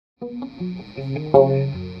The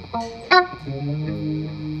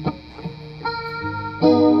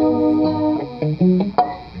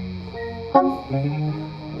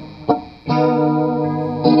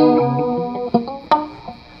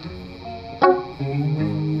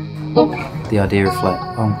idea of like,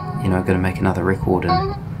 oh, you know, I'm going to make another record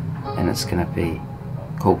and it's going to be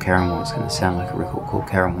called Caramel, it's going to sound like a record called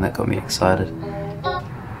Caramel, and that got me excited.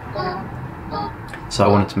 So I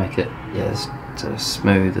wanted to make it, yeah, as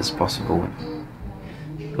smooth as possible.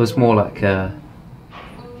 It was more like a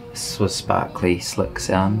sort of sparkly, slick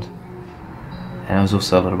sound, and it was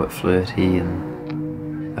also a little bit flirty.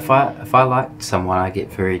 And if I liked someone, I get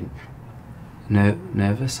very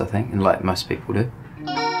nervous, I think, and like most people do.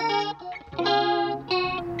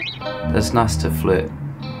 It's nice to flirt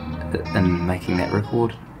in making that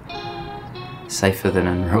record, safer than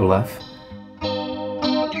in real life.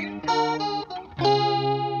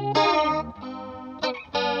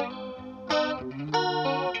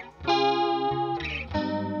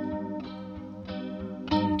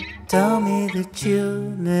 Tell me that you'll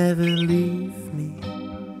never leave me.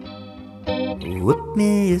 Whip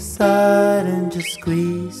me aside and just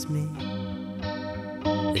squeeze me.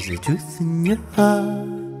 Is the truth in your heart?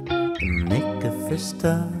 And make a fresh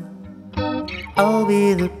start. I'll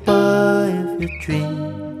be the boy of your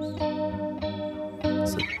dreams.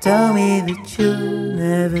 So tell me that you'll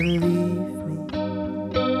never leave me.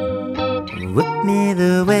 Whip me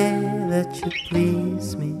the way that you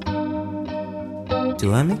please me.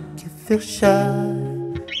 Do I make you feel shy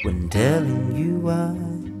when telling you why?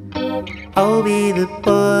 I'll be the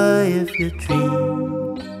boy of your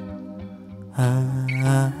dreams.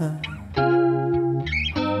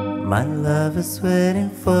 My love is waiting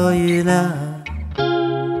for you now.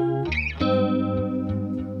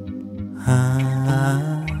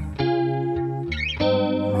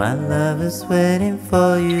 My love is waiting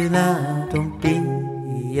for you now. Don't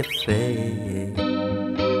be afraid.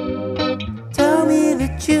 Tell me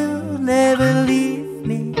that you'll never leave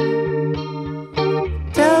me.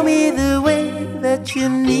 Tell me the way that you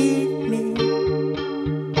need me.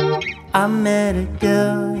 I met a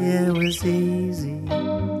girl, yeah, it was easy.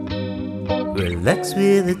 Relax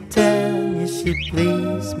with a 10, yeah, she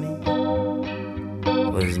pleased me.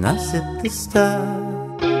 Was nice at the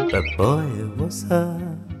start, but boy, it was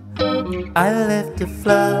hard. I left a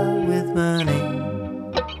flower with my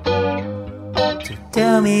name. So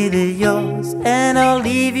tell me they're yours and I'll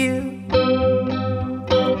leave you.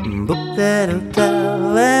 Book that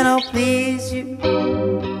hotel and I'll please you.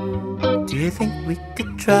 Do you think we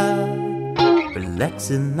could try?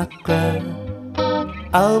 Relax and not cry.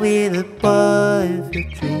 I'll be the boy of your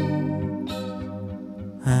dreams.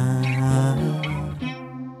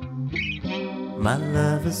 My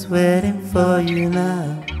love is waiting for you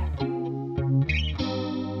now.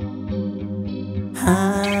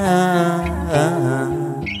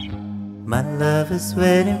 My love is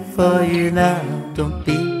waiting for you now. Don't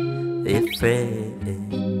be afraid.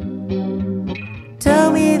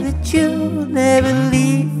 Tell me that you'll never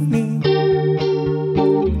leave me.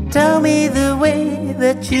 Tell me the way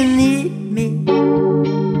that you need me.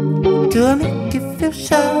 Do I make you feel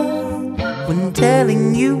shy when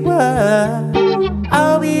telling you why?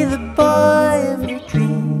 I'll be the boy of your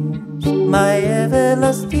dreams, my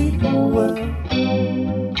everlasting world.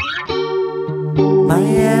 My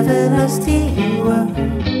everlasting world.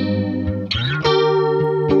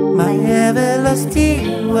 My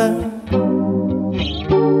everlasting world.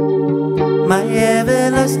 My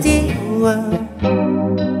everlasting world.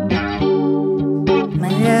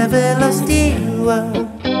 My everlasting world.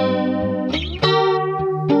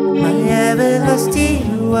 My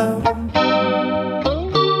everlasting world.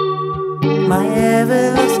 My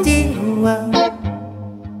everlasting world.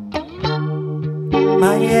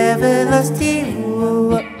 My everlasting world.